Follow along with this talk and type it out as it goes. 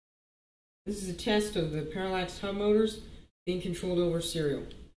This is a test of the Parallax hub motors being controlled over serial.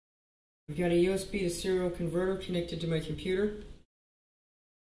 I've got a USB to serial converter connected to my computer.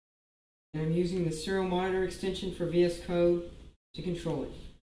 And I'm using the serial monitor extension for VS Code to control it.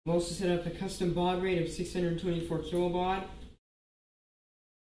 I've also set up a custom baud rate of 624 kilobaud.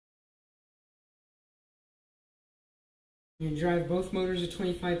 I'm going to drive both motors at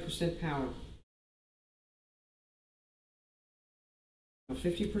 25% power. Now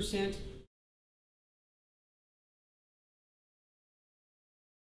 50%.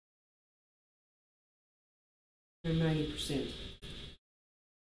 And 90%.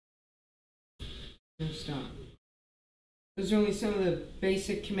 Now stop. Those are only some of the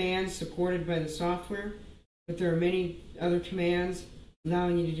basic commands supported by the software, but there are many other commands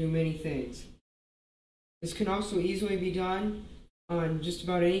allowing you to do many things. This can also easily be done on just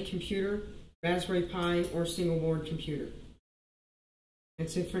about any computer, Raspberry Pi, or single board computer.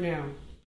 That's it for now.